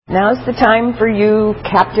Now's the time for you,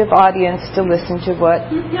 captive audience, to listen to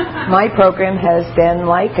what my program has been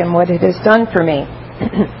like and what it has done for me.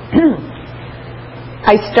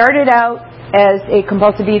 I started out as a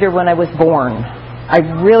compulsive eater when I was born. I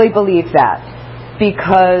really believe that,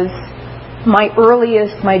 because my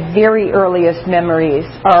very earliest memories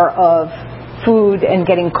are of food and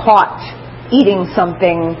getting caught eating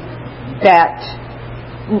something that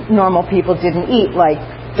normal people didn't eat, like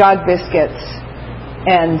dog biscuits,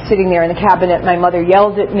 and sitting there in the cabinet. My mother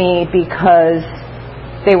yelled at me because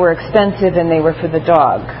they were expensive and they were for the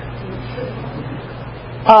dog.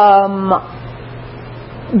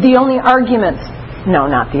 The only arguments, no,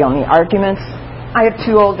 not the only arguments, I have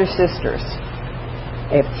 2 older sisters.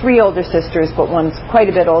 I have 3 older sisters, but one's quite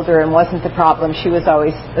a bit older and wasn't the problem. She was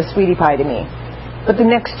always a sweetie pie to me. But the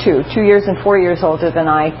next 2 years and 4 years older than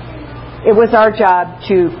I, it was our job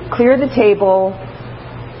to clear the table,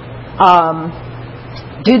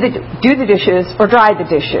 do the dishes, or dry the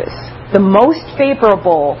dishes. The most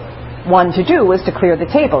favorable one to do was to clear the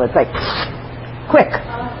table. It's like, quick.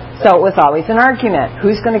 So it was always an argument.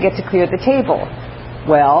 Who's going to get to clear the table?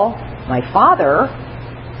 Well, my father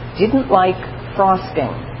didn't like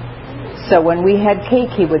frosting. So when we had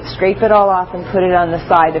cake, he would scrape it all off and put it on the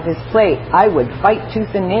side of his plate. I would fight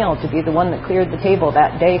tooth and nail to be the one that cleared the table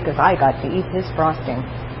that day, because I got to eat his frosting.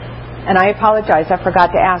 And I apologize, I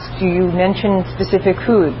forgot to ask, do you mention specific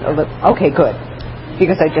food? Okay, good.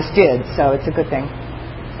 Because I just did, so it's a good thing.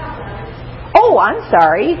 Oh, I'm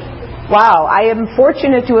sorry. Wow, I am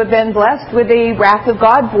fortunate to have been blessed with a Wrath of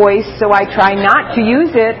God voice, so I try not to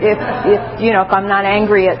use it if I'm not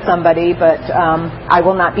angry at somebody, but I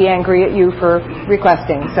will not be angry at you for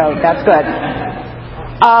requesting, so that's good.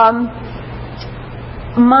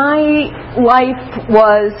 My life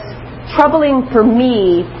was troubling for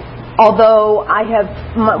me, although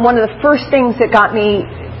one of the first things that got me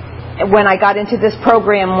when I got into this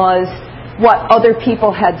program was what other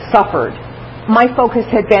people had suffered. My focus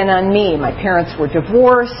had been on me. My parents were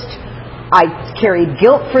divorced. I carried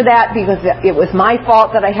guilt for that because it was my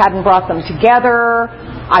fault that I hadn't brought them together.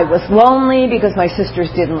 I was lonely because my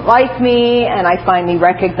sisters didn't like me, and I finally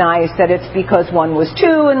recognized that it's because one was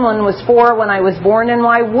 2 and one was 4 when I was born, and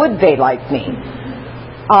why would they like me?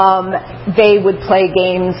 They would play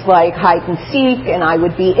games like hide and seek, and I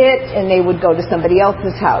would be it, and they would go to somebody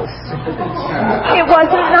else's house. It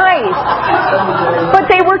wasn't nice. But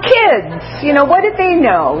they were kids. What did they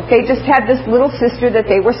know? They just had this little sister that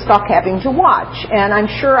they were stuck having to watch. And I'm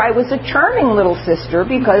sure I was a charming little sister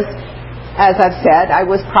because, as I've said, I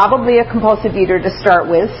was probably a compulsive eater to start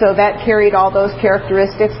with, so that carried all those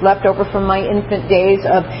characteristics left over from my infant days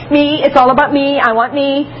of me, it's all about me, I want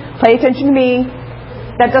me, pay attention to me.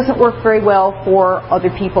 That doesn't work very well for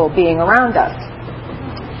other people being around us.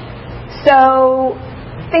 So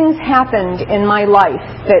things happened in my life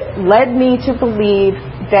that led me to believe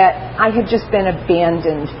that I had just been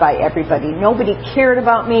abandoned by everybody. Nobody cared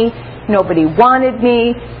about me. Nobody wanted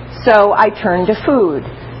me. So I turned to food.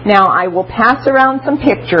 Now I will pass around some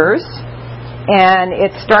pictures, and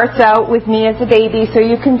it starts out with me as a baby, so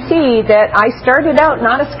you can see that I started out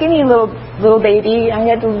not a skinny little baby. I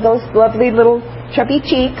had those lovely little chubby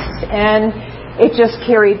cheeks, and it just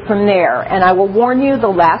carried from there. And I will warn you, the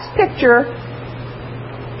last picture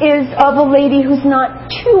is of a lady who's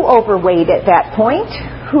not too overweight at that point,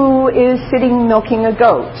 who is sitting milking a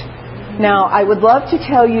goat. Now, I would love to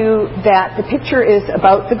tell you that the picture is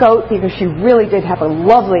about the goat because she really did have a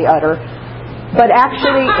lovely udder. But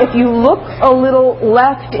actually, if you look a little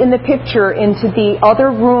left in the picture into the other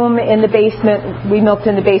room in the basement, we milked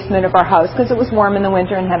in the basement of our house because it was warm in the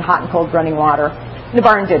winter and had hot and cold running water. The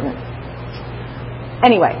barn didn't.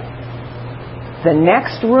 Anyway, the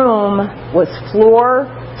next room was floor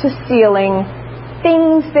to ceiling,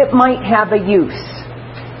 things that might have a use.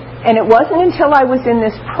 And it wasn't until I was in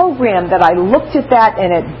this program that I looked at that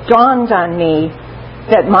and it dawned on me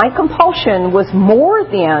that my compulsion was more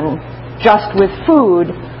than just with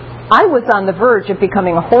food. I was on the verge of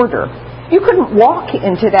becoming a hoarder. You couldn't walk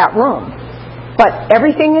into that room, but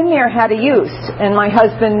everything in there had a use. And my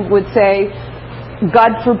husband would say,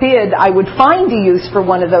 God forbid I would find a use for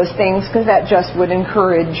one of those things, because that just would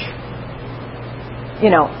encourage,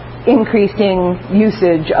 increasing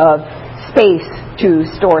usage of space to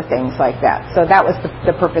store things like that. So that was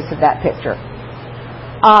the purpose of that picture.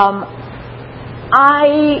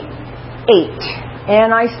 I ate.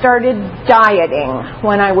 And I started dieting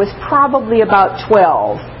when I was probably about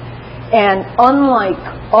 12. And unlike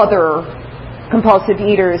other compulsive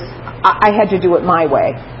eaters, I had to do it my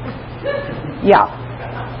way. Yeah.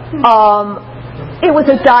 It was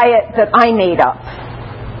a diet that I made up.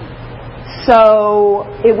 So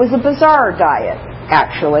it was a bizarre diet,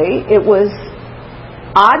 actually. It was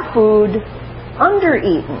odd food,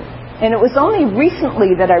 under-eaten. And it was only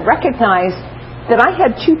recently that I recognized that I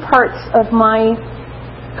had two parts of my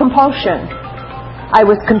compulsion. I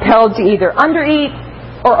was compelled to either under-eat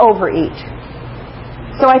or overeat.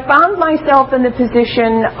 So I found myself in the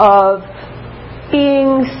position of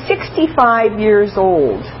being 65 years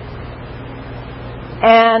old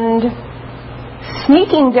and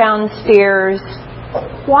sneaking downstairs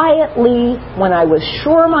quietly when I was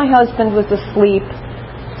sure my husband was asleep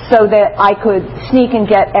so that I could sneak and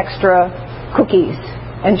get extra cookies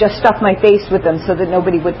and just stuff my face with them so that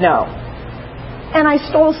nobody would know. And I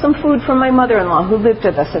stole some food from my mother-in-law who lived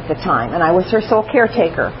with us at the time, and I was her sole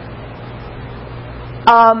caretaker.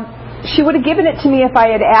 She would have given it to me if I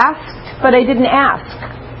had asked, but I didn't ask.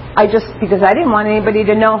 Because I didn't want anybody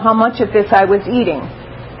to know how much of this I was eating,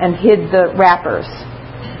 and hid the wrappers.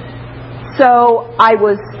 So that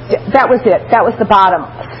was it. That was the bottom.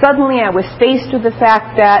 Suddenly I was faced with the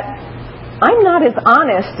fact that I'm not as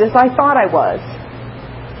honest as I thought I was.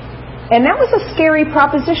 And that was a scary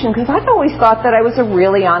proposition because I've always thought that I was a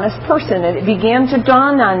really honest person. And it began to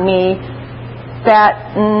dawn on me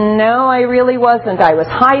that no, I really wasn't. I was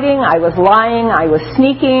hiding, I was lying, I was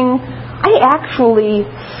sneaking. I actually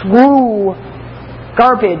threw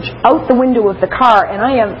garbage out the window of the car, and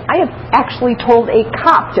I have actually told a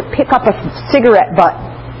cop to pick up a cigarette butt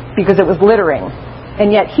because it was littering.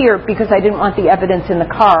 And yet here, because I didn't want the evidence in the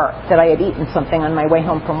car that I had eaten something on my way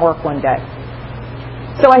home from work one day.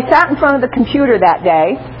 So I sat in front of the computer that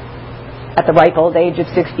day, at the ripe old age of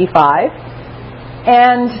 65,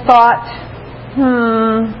 and thought,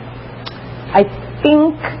 I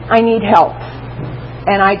think I need help.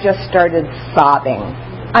 And I just started sobbing.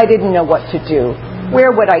 I didn't know what to do.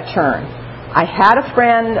 Where would I turn? I had a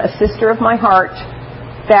friend, a sister of my heart,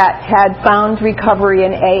 that had found recovery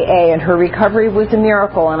in AA, and her recovery was a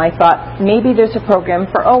miracle, and I thought, maybe there's a program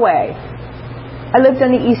for OA. I lived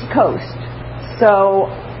on the East Coast, so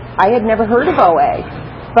I had never heard of OA,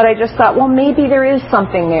 but I just thought, well, maybe there is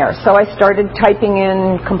something there. So I started typing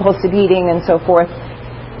in compulsive eating and so forth,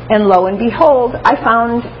 and lo and behold, I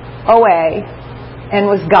found OA and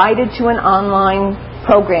was guided to an online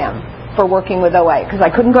program for working with OA, because I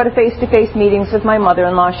couldn't go to face-to-face meetings with my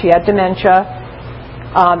mother-in-law. She had dementia,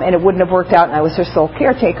 and it wouldn't have worked out, and I was her sole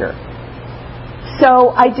caretaker.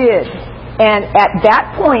 So I did. And at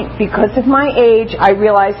that point, because of my age, I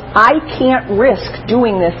realized I can't risk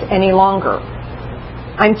doing this any longer.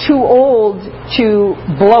 I'm too old to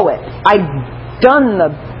blow it. I've done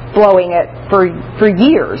the blowing it for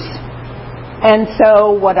years. And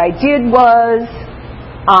so what I did was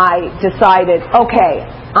I decided, okay,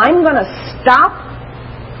 I'm going to stop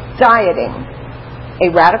dieting, a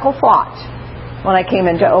radical thought, when I came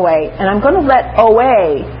into OA, and I'm going to let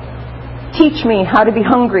OA teach me how to be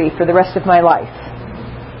hungry for the rest of my life.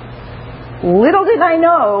 Little did I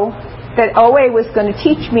know that OA was going to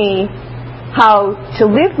teach me how to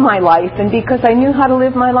live my life, and because I knew how to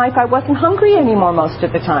live my life, I wasn't hungry anymore most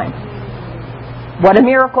of the time. What a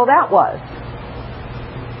miracle that was.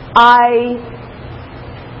 I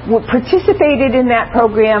participated in that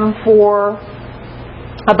program for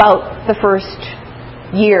about the first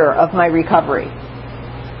year of my recovery.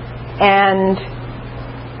 And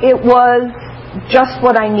it was just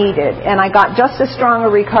what I needed. And I got just as strong a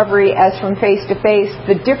recovery as from face-to-face.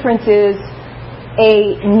 The difference is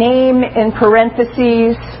a name in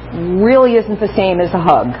parentheses really isn't the same as a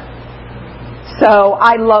hug. So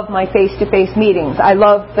I love my face-to-face meetings. I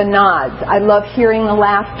love the nods. I love hearing the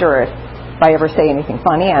laughter. If I ever say anything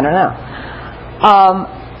funny, I don't know.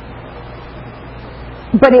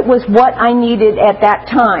 But it was what I needed at that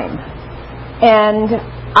time. And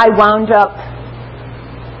I wound up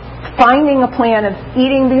finding a plan of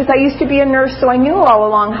eating, because I used to be a nurse, so I knew all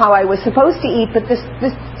along how I was supposed to eat, but this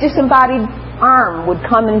disembodied arm would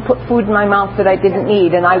come and put food in my mouth that I didn't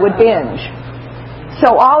need, and I would binge.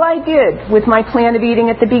 So all I did with my plan of eating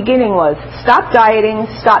at the beginning was stop dieting,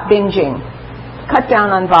 stop binging, cut down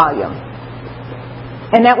on volume.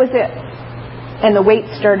 And that was it. And the weight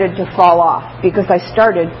started to fall off because I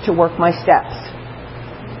started to work my steps.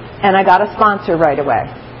 And I got a sponsor right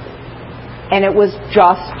away. And it was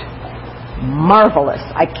just marvelous.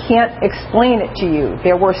 I can't explain it to you.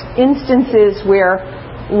 There were instances where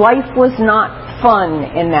life was not fun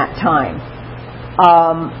in that time.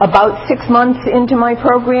 About 6 months into my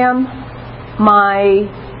program, my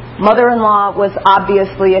mother-in-law was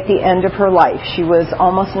obviously at the end of her life. She was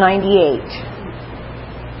almost 98.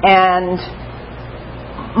 And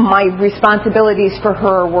my responsibilities for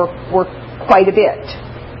her were quite a bit.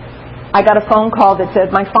 I got a phone call that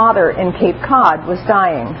said my father in Cape Cod was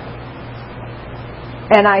dying.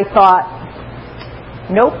 And I thought,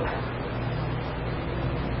 nope,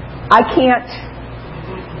 I can't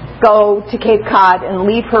go to Cape Cod and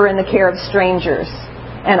leave her in the care of strangers.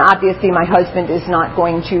 And obviously my husband is not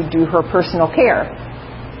going to do her personal care.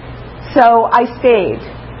 So I stayed.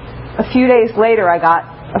 A few days later, I got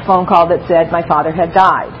a phone call that said my father had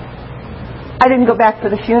died. I didn't go back for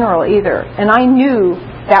the funeral either. And I knew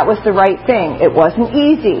that was the right thing. It wasn't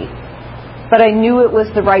easy, but I knew it was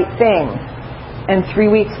the right thing. And 3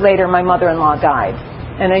 weeks later, my mother-in-law died.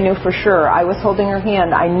 And I knew for sure. I was holding her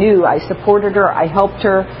hand. I knew. I supported her. I helped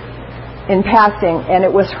her in passing. And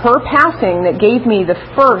it was her passing that gave me the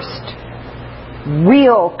first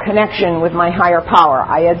real connection with my higher power.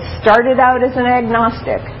 I had started out as an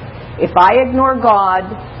agnostic. If I ignore God,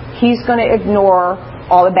 He's going to ignore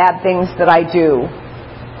all the bad things that I do.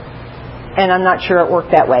 And I'm not sure it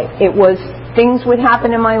worked that way. It was things would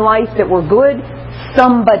happen in my life that were good.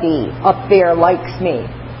 Somebody up there likes me.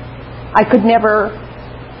 I could never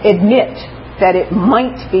admit that it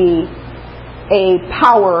might be a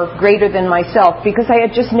power greater than myself because I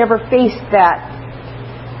had just never faced that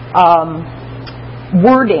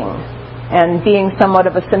wording. And being somewhat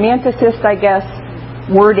of a semanticist, I guess,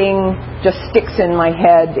 wording just sticks in my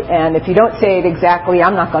head, and if you don't say it exactly,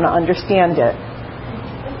 I'm not going to understand it.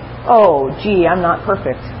 Oh, gee, I'm not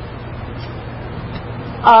perfect.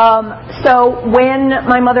 So when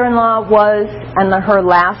my mother-in-law was on her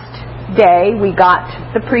last day, we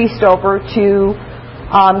got the priest over to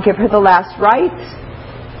give her the last rites.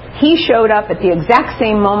 He showed up at the exact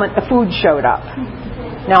same moment the food showed up.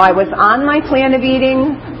 Now, I was on my plan of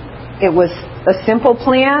eating. It was a simple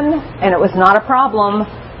plan, and it was not a problem.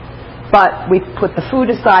 But we put the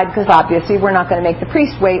food aside because obviously we're not going to make the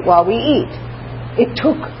priest wait while we eat. It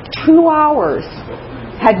took 2 hours.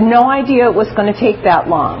 Had no idea it was going to take that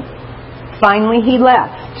long. Finally, he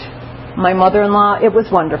left. My mother-in-law, it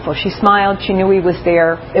was wonderful. She smiled. She knew he was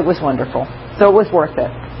there. It was wonderful. So it was worth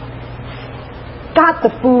it. Got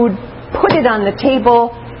the food, put it on the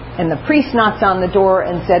table, and the priest knocked on the door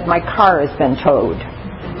and said, my car has been towed.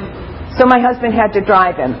 So my husband had to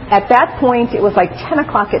drive him. At that point, it was like 10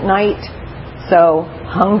 o'clock at night. So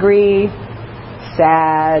hungry,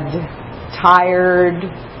 sad, tired,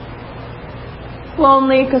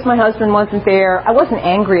 lonely because my husband wasn't there. I wasn't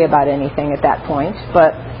angry about anything at that point,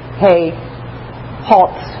 but hey,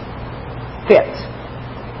 halts fit.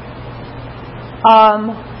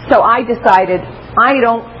 So I decided, I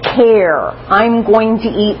don't care. I'm going to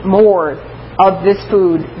eat more of this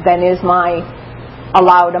food than is my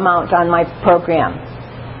allowed amount on my program.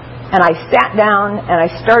 And I sat down and I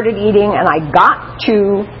started eating, and I got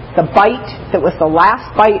to the bite that was the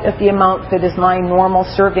last bite of the amount that is my normal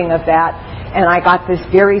serving of that, and I got this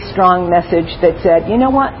very strong message that said, you know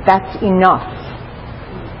what, that's enough.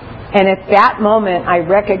 And at that moment I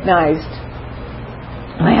recognized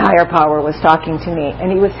my higher power was talking to me,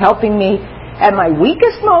 and He was helping me at my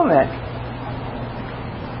weakest moment.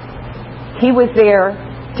 He was there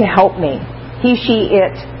to help me. He, she,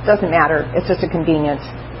 it, doesn't matter. It's just a convenience.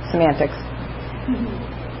 Semantics.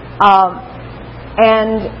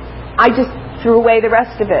 And I just threw away the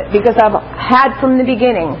rest of it because I've had from the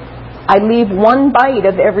beginning, I leave one bite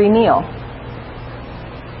of every meal.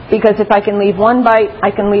 Because if I can leave one bite,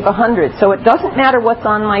 I can leave 100. So it doesn't matter what's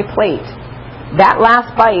on my plate. That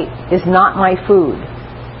last bite is not my food.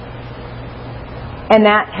 And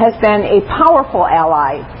that has been a powerful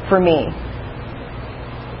ally for me.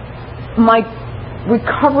 My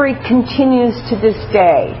recovery continues to this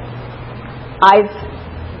day. I've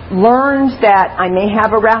learned that I may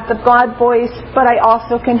have a wrath of God voice, but I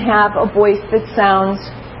also can have a voice that sounds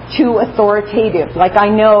too authoritative, like I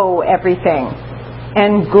know everything.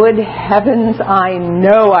 And good heavens, I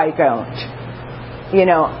know I don't. You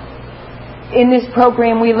know, in this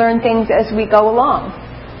program we learn things as we go along.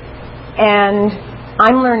 And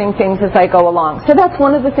I'm learning things as I go along. So that's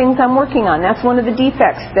one of the things I'm working on. That's one of the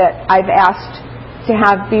defects that I've asked to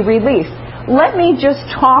have be released. Let me just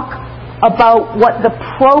talk about what the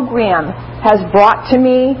program has brought to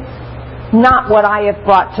me, not what I have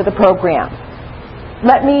brought to the program.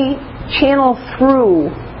 Let me channel through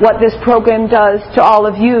what this program does to all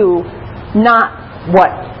of you, not what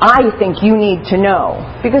I think you need to know.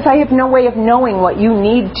 Because I have no way of knowing what you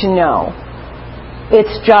need to know.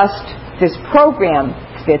 It's just this program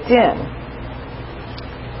fits in.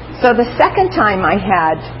 So the second time I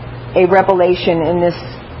had a revelation in this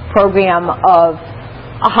program of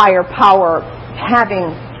a higher power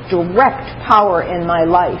having direct power in my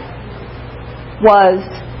life was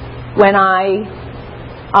when I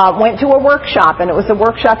Went to a workshop, and it was a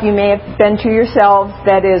workshop you may have been to yourselves,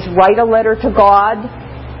 that is, write a letter to God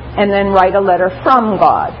and then write a letter from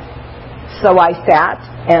God. So I sat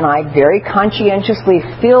and I very conscientiously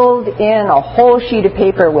filled in a whole sheet of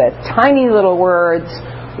paper with tiny little words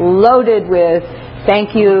loaded with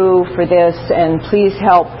thank you for this and please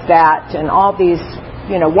help that and all these,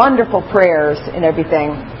 wonderful prayers and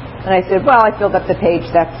everything. And I said, well, I filled up the page,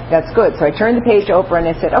 that's good. So I turned the page over and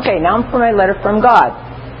I said, okay, now for my letter from God.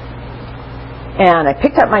 And I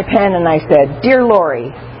picked up my pen and I said, Dear Lori,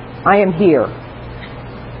 I am here.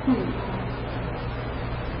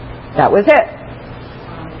 That was it.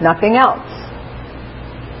 Nothing else.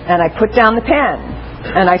 And I put down the pen.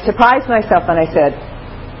 And I surprised myself and I said,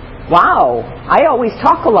 wow, I always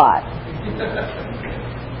talk a lot.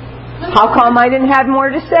 How come I didn't have more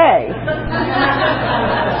to say?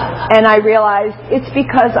 And I realized it's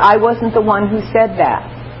because I wasn't the one who said that.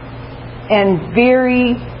 And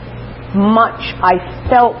very much I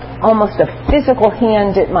felt almost a physical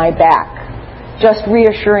hand at my back, just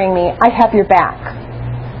reassuring me, I have your back.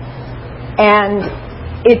 And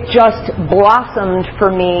it just blossomed for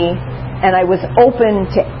me, and I was open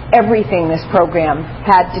to everything this program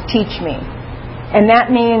had to teach me. And that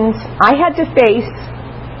means I had to face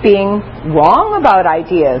being wrong about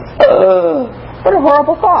ideas. What a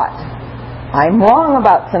horrible thought. I'm wrong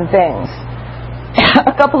about some things.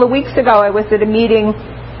 A couple of weeks ago I was at a meeting,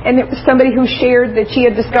 and it was somebody who shared that she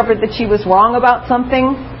had discovered that she was wrong about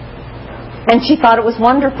something, and she thought it was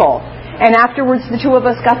wonderful. And afterwards, the two of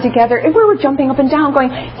us got together, and we were jumping up and down going,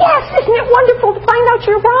 yes, isn't it wonderful to find out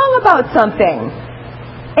you're wrong about something?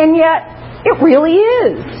 And yet, it really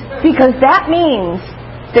is, because that means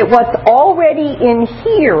that what's already in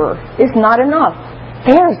here is not enough.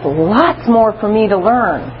 There's lots more for me to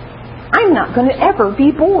learn. I'm not going to ever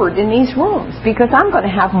be bored in these rooms because I'm going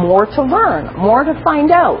to have more to learn, more to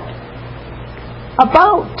find out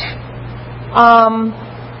about.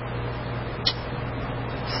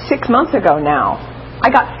 6 months ago now, I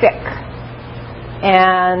got sick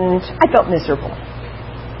and I felt miserable.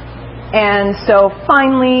 And so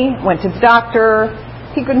finally went to the doctor.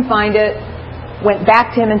 He couldn't find it. Went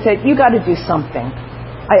back to him and said, you got to do something.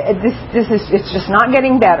 It's just not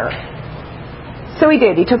getting better. So he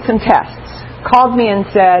did. He took some tests, called me and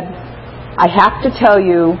said, I have to tell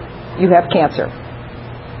you, you have cancer.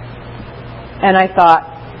 And I thought,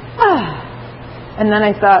 And then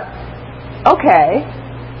I thought, okay,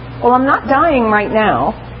 well, I'm not dying right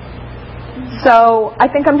now. So I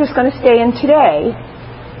think I'm just going to stay in today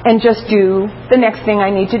and just do the next thing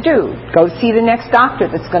I need to do. Go see the next doctor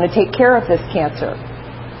that's going to take care of this cancer.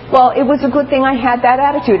 Well, it was a good thing I had that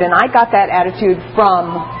attitude, and I got that attitude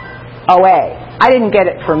from OA. I didn't get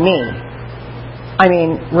it from me. I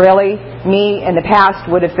mean, really, me in the past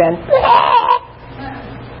would have been,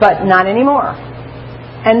 but not anymore.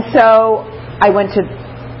 And so I went to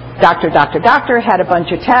doctor, had a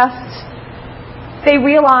bunch of tests. They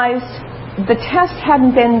realized the test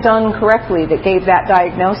hadn't been done correctly that gave that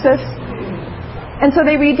diagnosis. And so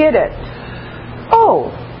they redid it.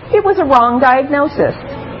 Oh, it was a wrong diagnosis.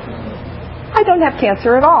 I don't have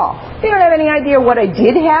cancer at all. They don't have any idea what I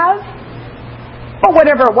did have. But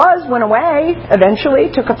whatever it was went away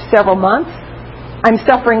eventually. Took up several months. I'm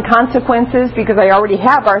suffering consequences because I already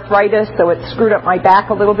have arthritis, so it screwed up my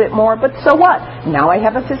back a little bit more. But so what? Now I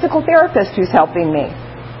have a physical therapist who's helping me.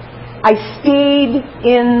 I stayed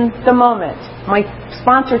in the moment. My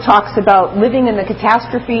sponsor talks about living in the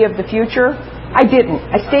catastrophe of the future. I didn't.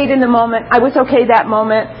 I stayed in the moment. I was okay that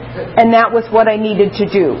moment, and that was what I needed to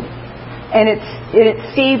do. And it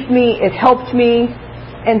saved me. It helped me.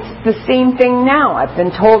 And it's the same thing now. I've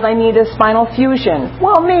been told I need a spinal fusion.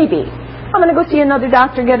 Well, maybe. I'm going to go see another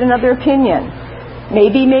doctor, get another opinion.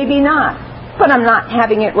 Maybe, maybe not. But I'm not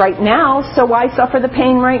having it right now, so why suffer the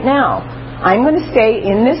pain right now? I'm going to stay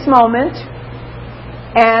in this moment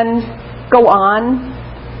and go on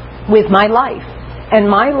with my life. And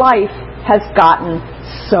my life has gotten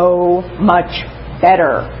so much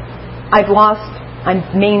better. I'm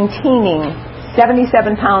maintaining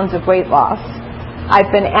 77 pounds of weight loss.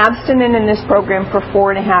 I've been abstinent in this program for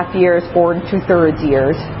 4.5 years, 4 2/3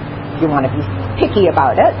 years, if you want to be picky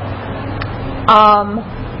about it.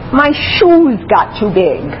 My shoes got too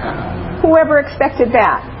big. Whoever expected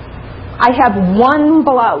that? I have one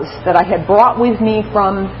blouse that I had brought with me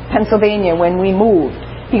from Pennsylvania when we moved,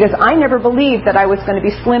 because I never believed that I was going to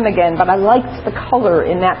be slim again, but I liked the color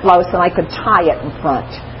in that blouse and I could tie it in front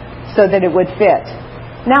so that it would fit.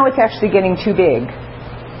 Now it's actually getting too big.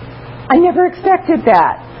 I never expected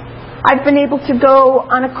that. I've been able to go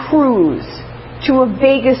on a cruise to a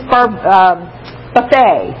Vegas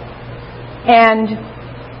buffet and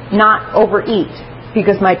not overeat,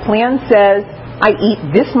 because my plan says I eat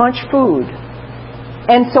this much food.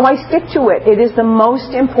 And so I stick to it. It is the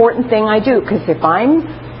most important thing I do, because if I'm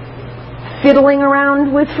fiddling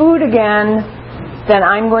around with food again, then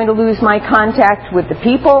I'm going to lose my contact with the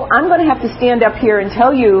people. I'm going to have to stand up here and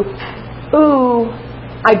tell you, ooh,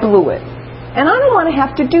 I blew it. And I don't want to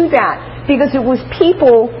have to do that, because it was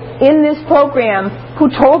people in this program who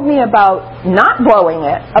told me about not blowing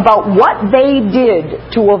it, about what they did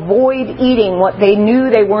to avoid eating what they knew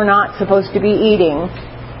they were not supposed to be eating,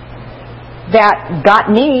 that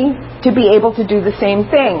got me to be able to do the same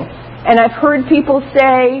thing. And I've heard people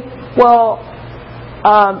say, well,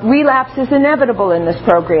 relapse is inevitable in this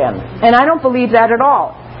program. And I don't believe that at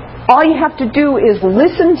all. All you have to do is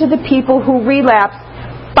listen to the people who relapse,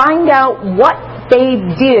 find out what they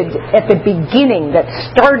did at the beginning that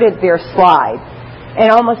started their slide.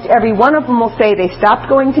 And almost every one of them will say they stopped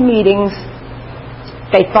going to meetings,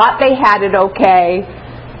 they thought they had it okay,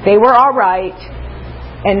 they were all right,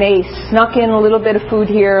 and they snuck in a little bit of food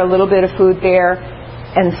here, a little bit of food there,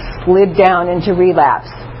 and slid down into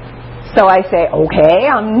relapse. So I say, okay,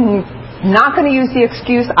 I'm not going to use the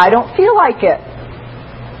excuse, I don't feel like it.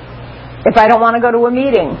 If I don't want to go to a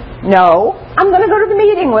meeting, no, I'm going to go to the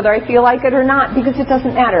meeting whether I feel like it or not, because it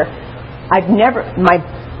doesn't matter.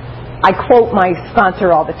 I quote my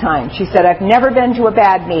sponsor all the time. She said, I've never been to a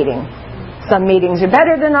bad meeting. Some meetings are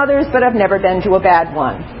better than others, but I've never been to a bad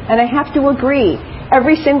one. And I have to agree.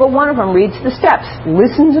 Every single one of them reads the steps.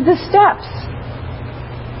 Listen to the steps.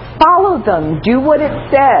 Follow them. Do what it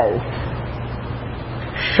says.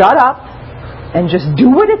 Shut up and just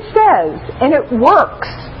do what it says. And it works.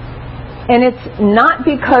 And it's not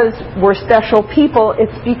because we're special people,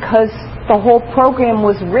 it's because the whole program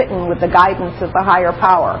was written with the guidance of the higher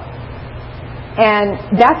power. And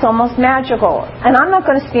that's almost magical. And I'm not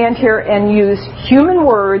going to stand here and use human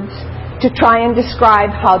words to try and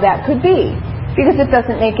describe how that could be, because it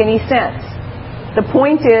doesn't make any sense. The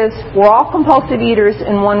point is, we're all compulsive eaters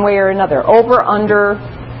in one way or another. Over, under,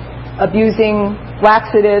 abusing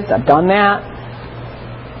laxatives, I've done that.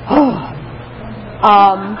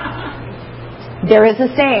 There is a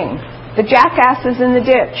saying, the jackass is in the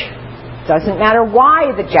ditch. Doesn't matter why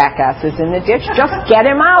the jackass is in the ditch, just get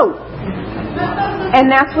him out. And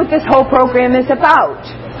that's what this whole program is about.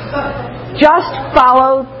 Just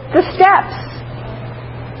follow the steps.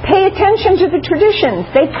 Pay attention to the traditions.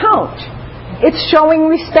 They count. It's showing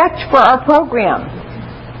respect for our program.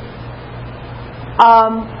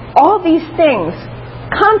 All these things.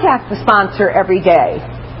 Contact the sponsor every day.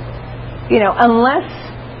 Unless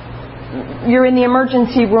you're in the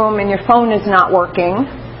emergency room and your phone is not working,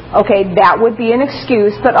 okay, that would be an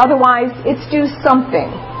excuse, but otherwise it's do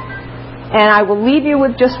something. And I will leave you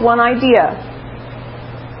with just one idea.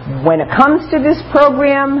 When it comes to this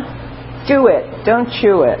program, do it. Don't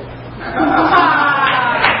chew it.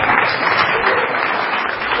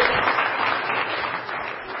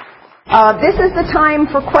 This is the time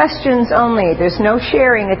for questions only. There's no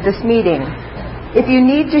sharing at this meeting. If you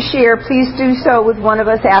need to share, please do so with one of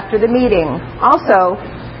us after the meeting. Also,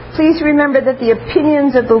 please remember that the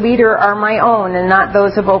opinions of the leader are my own and not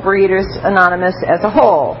those of Overeaters Anonymous as a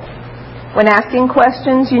whole. When asking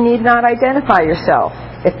questions, you need not identify yourself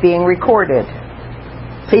if being recorded.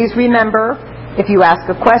 Please remember, if you ask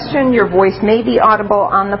a question, your voice may be audible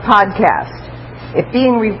on the podcast. If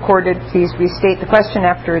being recorded, please restate the question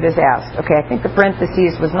after it is asked. Okay, I think the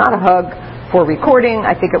parentheses was not a hug for recording.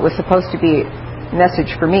 I think it was supposed to be a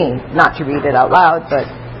message for me, not to read it out loud, but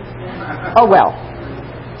oh well.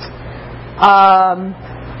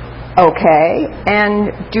 Okay,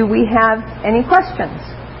 and do we have any questions?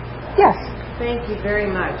 Yes. Thank you very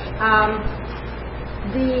much.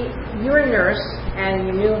 You're a nurse, and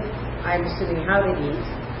you knew, I'm assuming, how to eat.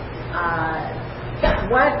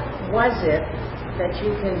 What was it that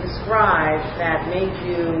you can describe that made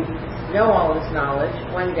you know all this knowledge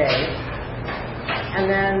one day, and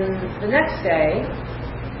then the next day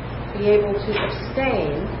be able to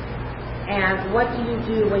abstain? And what do you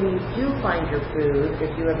do when you do find your food,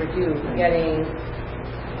 if you ever do, getting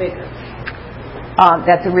bigger?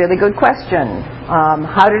 That's a really good question.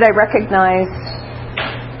 How did I recognize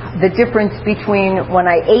the difference between when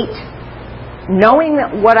I ate, knowing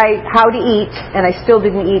how to eat, and I still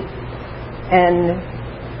didn't eat, and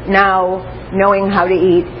now knowing how to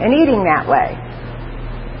eat and eating that way?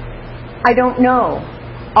 I don't know.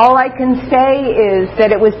 All I can say is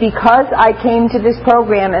that it was because I came to this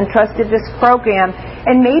program and trusted this program,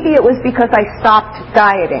 and maybe it was because I stopped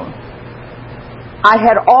dieting. I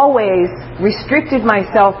had always restricted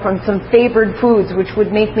myself from some favored foods which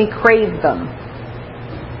would make me crave them.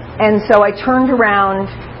 And so I turned around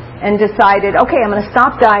and decided, okay, I'm going to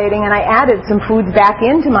stop dieting, and I added some foods back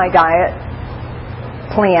into my diet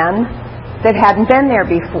plan that hadn't been there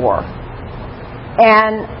before.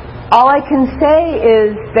 And all I can say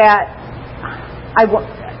is that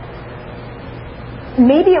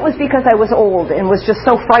maybe it was because I was old and was just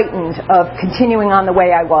so frightened of continuing on the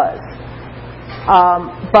way I was.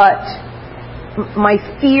 But my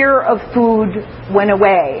fear of food went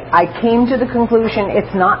away. I came to the conclusion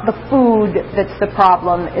it's not the food that's the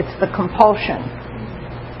problem, it's the compulsion.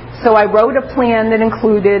 So I wrote a plan that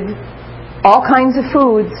included all kinds of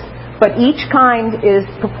foods, but each kind is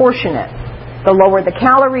proportionate. The lower the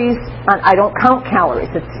calories, I don't count calories.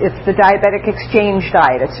 It's the diabetic exchange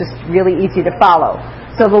diet. It's just really easy to follow.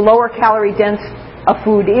 So the lower calorie dense a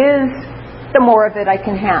food is, the more of it I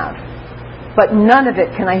can have. But none of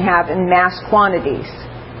it can I have in mass quantities.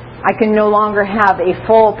 I can no longer have a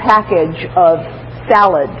full package of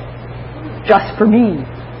salad just for me,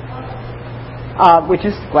 which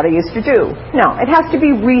is what I used to do. No, it has to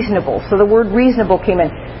be reasonable. So the word reasonable came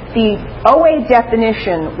in. The OA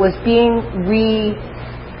definition was being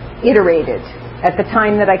reiterated at the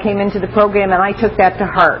time that I came into the program, and I took that to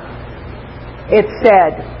heart. It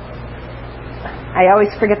said, I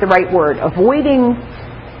always forget the right word, avoiding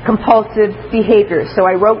compulsive behaviors. So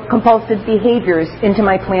I wrote compulsive behaviors into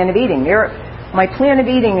my plan of eating. My plan of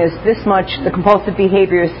eating is this much. The compulsive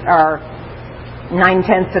behaviors are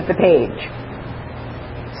 9/10 of the page.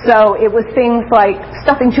 So it was things like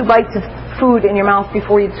stuffing 2 bites of food in your mouth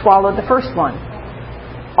before you'd swallowed the first one.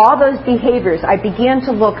 All those behaviors, I began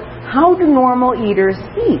to look, how do normal eaters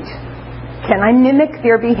eat? Can I mimic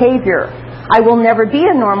their behavior? I will never be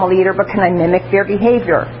a normal eater, but can I mimic their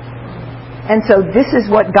behavior? And so this is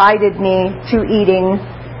what guided me to eating.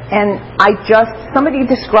 And somebody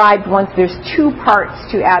described once, there's 2 parts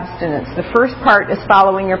to abstinence. The first part is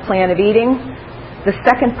following your plan of eating. The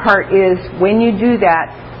second part is when you do that,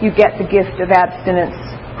 you get the gift of abstinence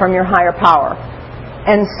from your higher power.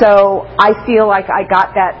 And so I feel like I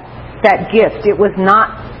got that gift. It was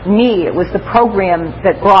not me, it was the program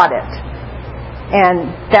that brought it. And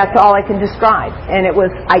that's all I can describe. And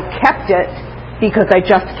I kept it because I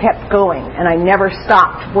just kept going, and I never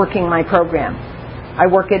stopped working my program. I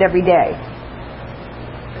work it every day.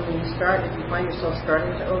 And when you start, if you find yourself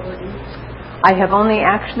starting to overeat? I have only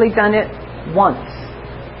actually done it once.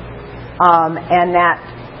 And that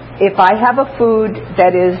if I have a food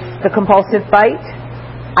that is the compulsive bite,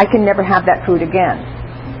 I can never have that food again.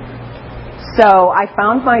 So I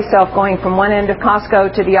found myself going from one end of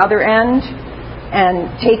Costco to the other end and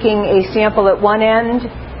taking a sample at one end,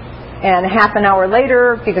 and half an hour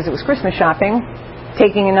later, because it was Christmas shopping,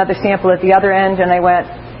 taking another sample at the other end, and I went,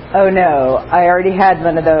 oh no, I already had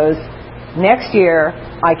one of those. Next year,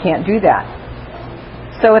 I can't do that.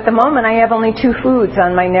 So at the moment, I have only 2 foods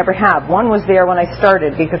on my never have. One was there when I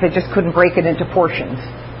started because I just couldn't break it into portions.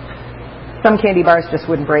 Some candy bars just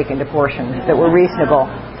wouldn't break into portions that were reasonable.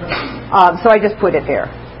 So I just put it there.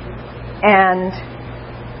 And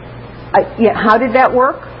how did that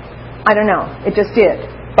work? I don't know. It just did.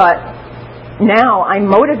 But now I'm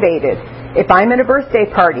motivated. If I'm at a birthday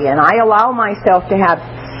party and I allow myself to have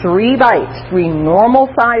 3 bites, 3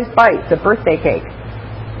 normal-sized bites of birthday cake,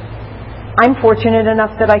 I'm fortunate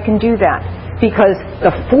enough that I can do that, because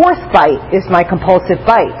the 4th bite is my compulsive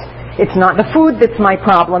bite. It's not the food that's my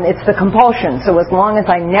problem, it's the compulsion. So as long as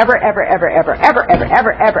I never, ever, ever, ever, ever, ever,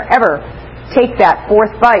 ever, ever, ever take that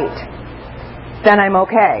 4th bite, then I'm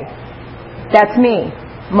okay. That's me.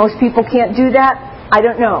 Most people can't do that. I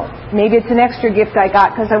don't know. Maybe it's an extra gift I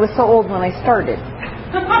got because I was so old when I started.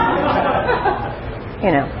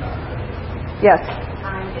 Yes?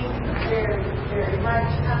 I think very, very much.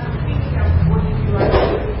 Speaking of what you do on a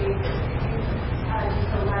daily basis,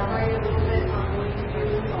 just elaborate a little bit on what you do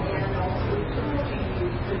and also tools you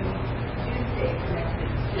use so you do stay connected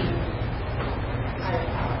to higher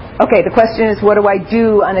power. Okay, the question is, what do I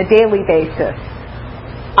do on a daily basis?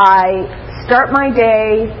 I start my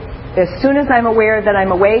day. As soon as I'm aware that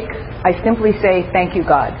I'm awake, I simply say, thank you,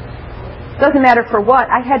 God. Doesn't matter for what.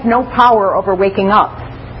 I had no power over waking up.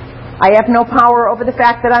 I have no power over the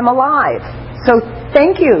fact that I'm alive. So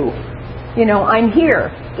thank you. I'm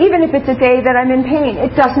here. Even if it's a day that I'm in pain,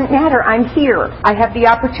 it doesn't matter. I'm here. I have the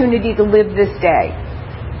opportunity to live this day.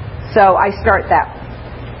 So I start that.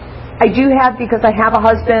 I do have, because I have a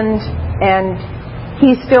husband and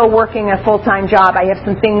he's still working a full-time job, I have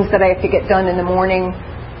some things that I have to get done in the morning.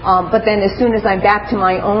 But then as soon as I'm back to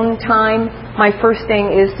my own time, my first thing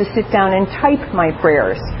is to sit down and type my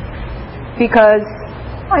prayers. Because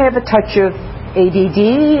I have a touch of ADD,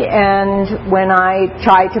 and when I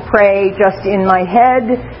try to pray just in my head,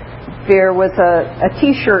 there was a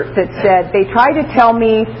T-shirt that said, "They try to tell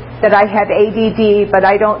me that I have ADD, but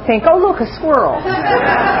I don't think, oh, look, a squirrel."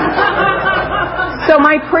 So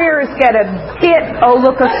my prayers get a bit, oh,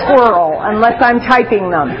 look, a squirrel, unless I'm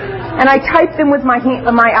typing them. And I type them with my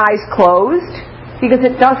eyes closed, because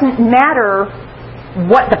it doesn't matter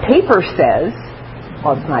what the paper says.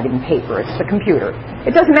 Well, it's not even paper, it's the computer.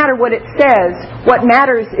 It doesn't matter what it says. What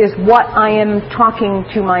matters is what I am talking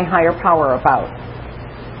to my higher power about.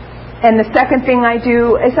 And the second thing I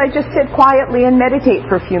do is I just sit quietly and meditate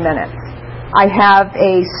for a few minutes. I have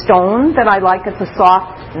a stone that I like. It's a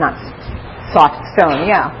soft stone,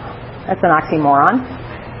 yeah. That's an oxymoron.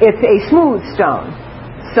 It's a smooth stone,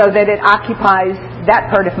 so that it occupies that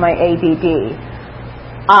part of my ADD.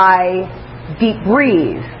 I deep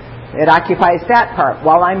breathe. It occupies that part.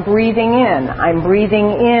 While I'm breathing in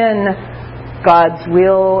God's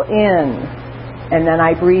will in. And then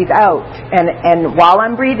I breathe out. And while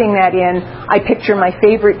I'm breathing that in, I picture my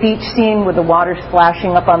favorite beach scene with the water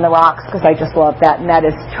splashing up on the rocks, because I just love that. And that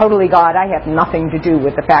is totally God. I have nothing to do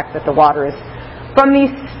with the fact that the water is from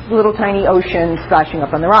these little tiny oceans splashing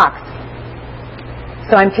up on the rocks.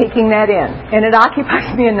 So I'm taking that in. And it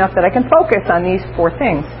occupies me enough that I can focus on these 4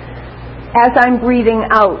 things. As I'm breathing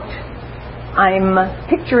out, I'm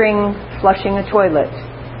picturing flushing a toilet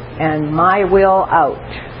and my will out.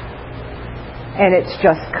 And it's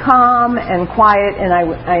just calm and quiet, and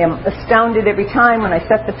I am astounded every time when I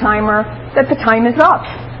set the timer that the time is up.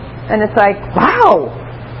 And it's like, wow,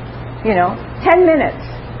 10 minutes,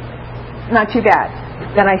 not too bad.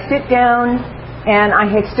 Then I sit down, and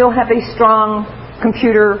I still have a strong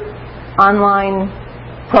computer online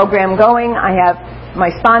program going. I have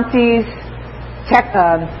my sponsees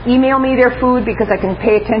email me their food, because I can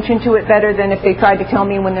pay attention to it better than if they tried to tell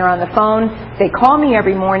me when they're on the phone. They call me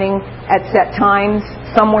every morning at set times,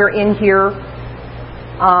 somewhere in here.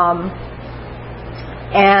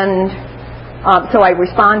 So I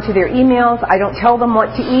respond to their emails. I don't tell them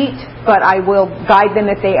what to eat, but I will guide them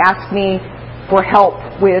if they ask me for help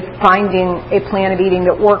with finding a plan of eating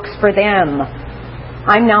that works for them.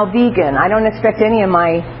 I'm now vegan. I don't expect any of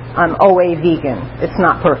my I'm OA vegan. It's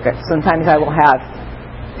not perfect. Sometimes I will have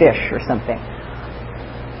fish or something.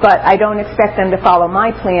 But I don't expect them to follow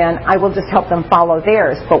my plan. I will just help them follow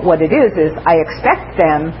theirs. But what it is I expect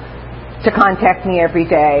them to contact me every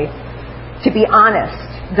day, to be honest.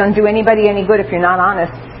 It doesn't do anybody any good if you're not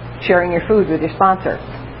honest sharing your food with your sponsor.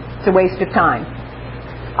 It's a waste of time.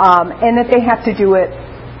 And that they have to do it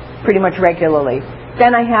pretty much regularly.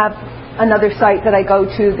 Then I have another site that I go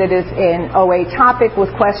to that is an OA topic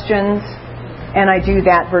with questions, and I do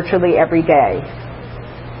that virtually every day.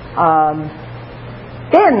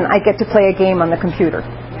 Then I get to play a game on the computer.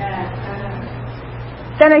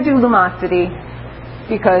 Then I do Lumosity,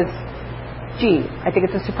 because, I think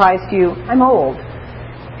it's a surprise to you, I'm old.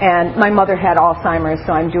 And my mother had Alzheimer's,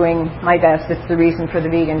 so I'm doing my best. It's the reason for the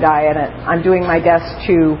vegan diet. I'm doing my best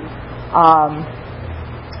to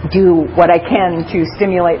do what I can to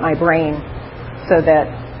stimulate my brain so that,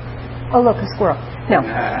 oh look, a squirrel. No.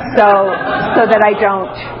 So that I don't,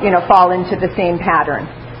 fall into the same pattern.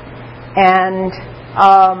 And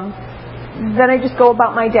then I just go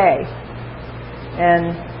about my day.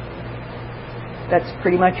 And that's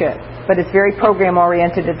pretty much it. But it's very program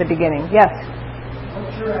oriented at the beginning. Yes?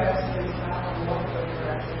 What's your abstinence now, and what was your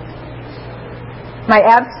abstinence? My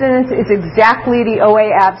abstinence is exactly the OA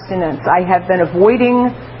abstinence. I have been avoiding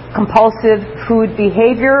compulsive food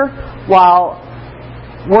behavior while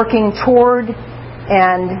working toward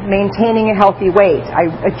and maintaining a healthy weight.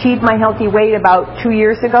 I achieved my healthy weight about 2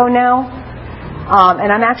 years ago now,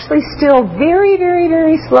 and I'm actually still very, very,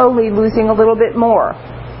 very slowly losing a little bit more.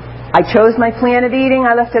 I chose my plan of eating.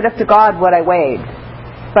 I left it up to God what I weighed.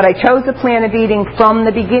 But I chose a plan of eating from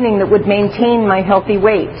the beginning that would maintain my healthy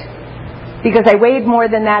weight. Because I weighed more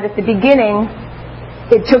than that at the beginning,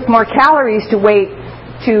 it took more calories to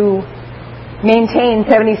maintain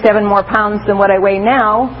 77 more pounds than what I weigh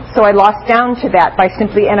now, so I lost down to that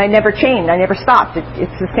and I never changed, I never stopped.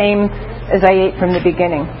 It's the same as I ate from the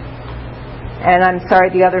beginning. And I'm sorry,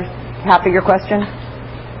 the other half of your question?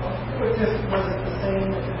 Was it the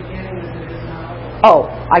same at the beginning as it is now? Oh,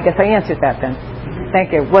 I guess I answered that then.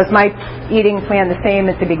 Thank you. Was my eating plan the same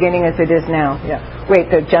at the beginning as it is now? Yeah. Wait,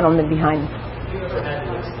 the gentleman behind. Have you ever had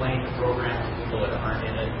to explain the program to people that aren't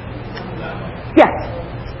in it? Yes.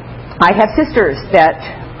 I have sisters that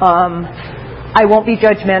I won't be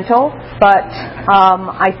judgmental, but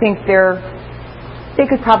I think they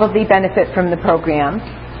could probably benefit from the program.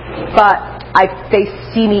 But they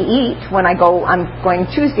see me eat when I go. I'm going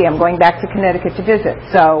Tuesday. I'm going back to Connecticut to visit.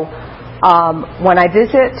 So when I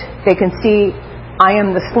visit, they can see I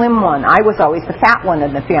am the slim one. I was always the fat one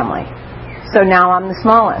in the family. So now I'm the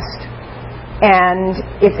smallest. And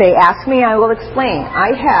if they ask me, I will explain.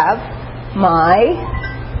 I have my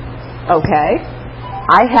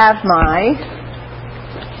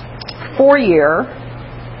 4-year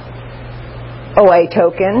OA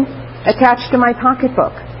token attached to my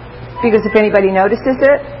pocketbook. Because if anybody notices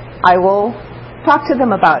it, I will talk to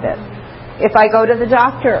them about it. If I go to the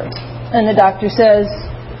doctor and the doctor says,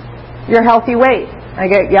 "You're healthy weight," I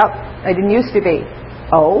go, "Yep, I didn't used to be."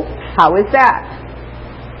 "Oh, how is that?"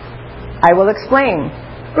 I will explain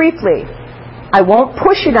briefly. I won't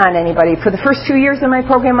push it on anybody. For the first 2 years of my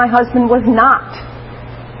program, my husband was not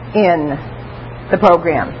in the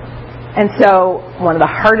program. And so one of the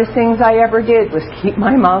hardest things I ever did was keep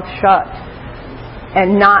my mouth shut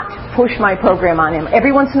and not push my program on him.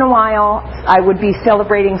 Every once in a while, I would be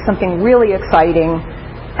celebrating something really exciting,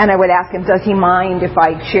 and I would ask him, does he mind if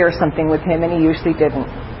I share something with him? And he usually didn't.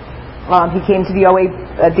 He came to the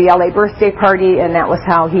LA birthday party, and that was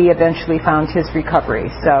how he eventually found his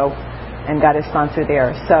recovery, and got a sponsor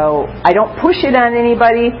there. So I don't push it on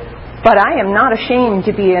anybody, but I am not ashamed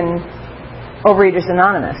to be in Overeaters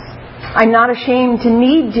Anonymous. I'm not ashamed to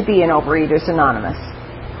need to be in Overeaters Anonymous,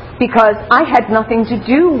 because I had nothing to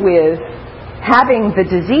do with having the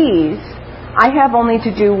disease. I have only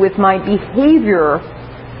to do with my behavior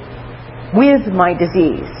with my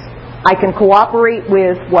disease. I can cooperate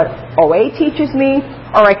with what OA teaches me,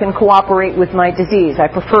 or I can cooperate with my disease. I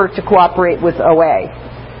prefer to cooperate with OA.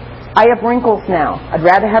 I have wrinkles now. I'd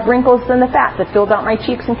rather have wrinkles than the fat that filled out my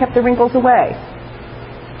cheeks and kept the wrinkles away.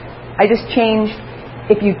 I just changed.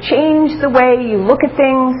 If you change the way you look at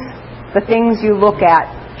things, the things you look at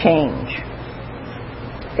change.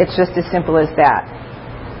 It's just as simple as that.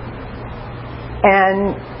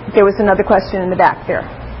 And there was another question in the back there.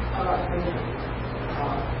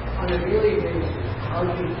 On a daily basis, how do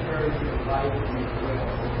you turn your life into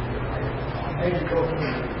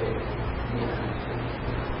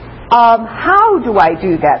how do I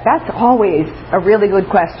do that? That's always a really good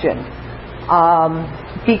question.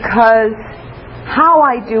 Because how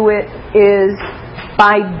I do it is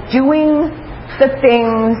by doing the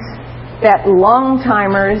things that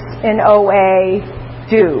long-timers in OA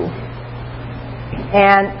do.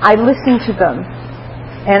 And I listen to them.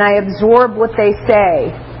 And I absorb what they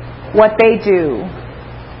say, what they do.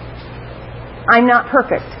 I'm not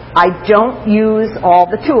perfect. I don't use all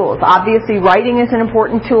the tools. Obviously, writing is an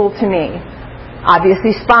important tool to me.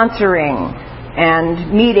 Obviously, sponsoring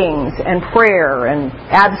and meetings and prayer and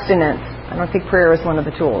abstinence. I don't think prayer is one of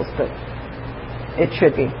the tools, but it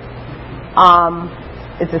should be.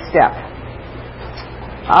 It's a step.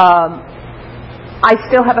 I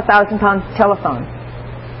still have a 1,000-pound telephone.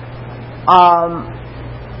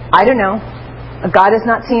 I don't know. God has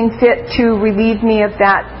not seen fit to relieve me of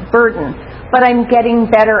that burden. But I'm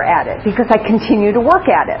getting better at it because I continue to work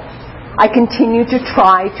at it. I continue to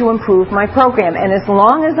try to improve my program. And as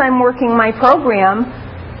long as I'm working my program,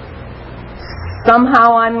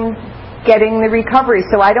 somehow I'm getting the recovery.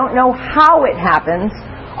 So I don't know how it happens.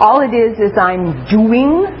 All it is I'm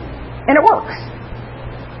doing, and it works.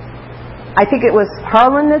 I think it was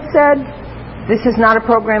Harlan that said, this is not a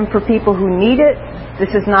program for people who need it.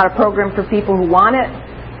 This is not a program for people who want it.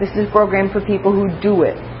 This is a program for people who do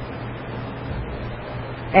it.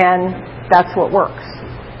 And that's what works.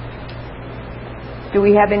 Do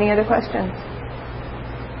we have any other questions?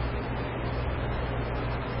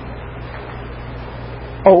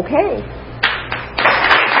 Okay.